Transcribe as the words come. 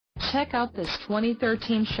Check out this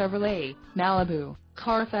 2013 Chevrolet Malibu.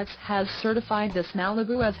 Carfax has certified this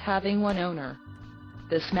Malibu as having one owner.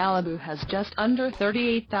 This Malibu has just under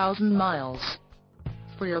 38,000 miles.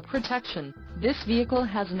 For your protection, this vehicle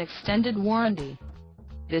has an extended warranty.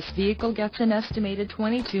 This vehicle gets an estimated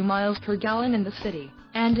 22 miles per gallon in the city,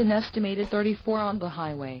 and an estimated 34 on the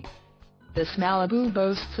highway. This Malibu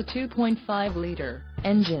boasts a 2.5-liter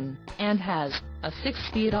engine, and has a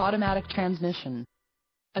 6-speed automatic transmission.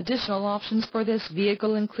 Additional options for this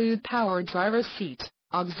vehicle include power driver's seat,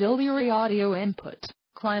 auxiliary audio input,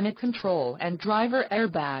 climate control and driver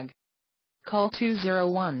airbag. Call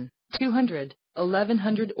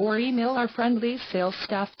 201-200-1100 or email our friendly sales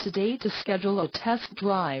staff today to schedule a test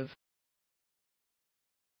drive.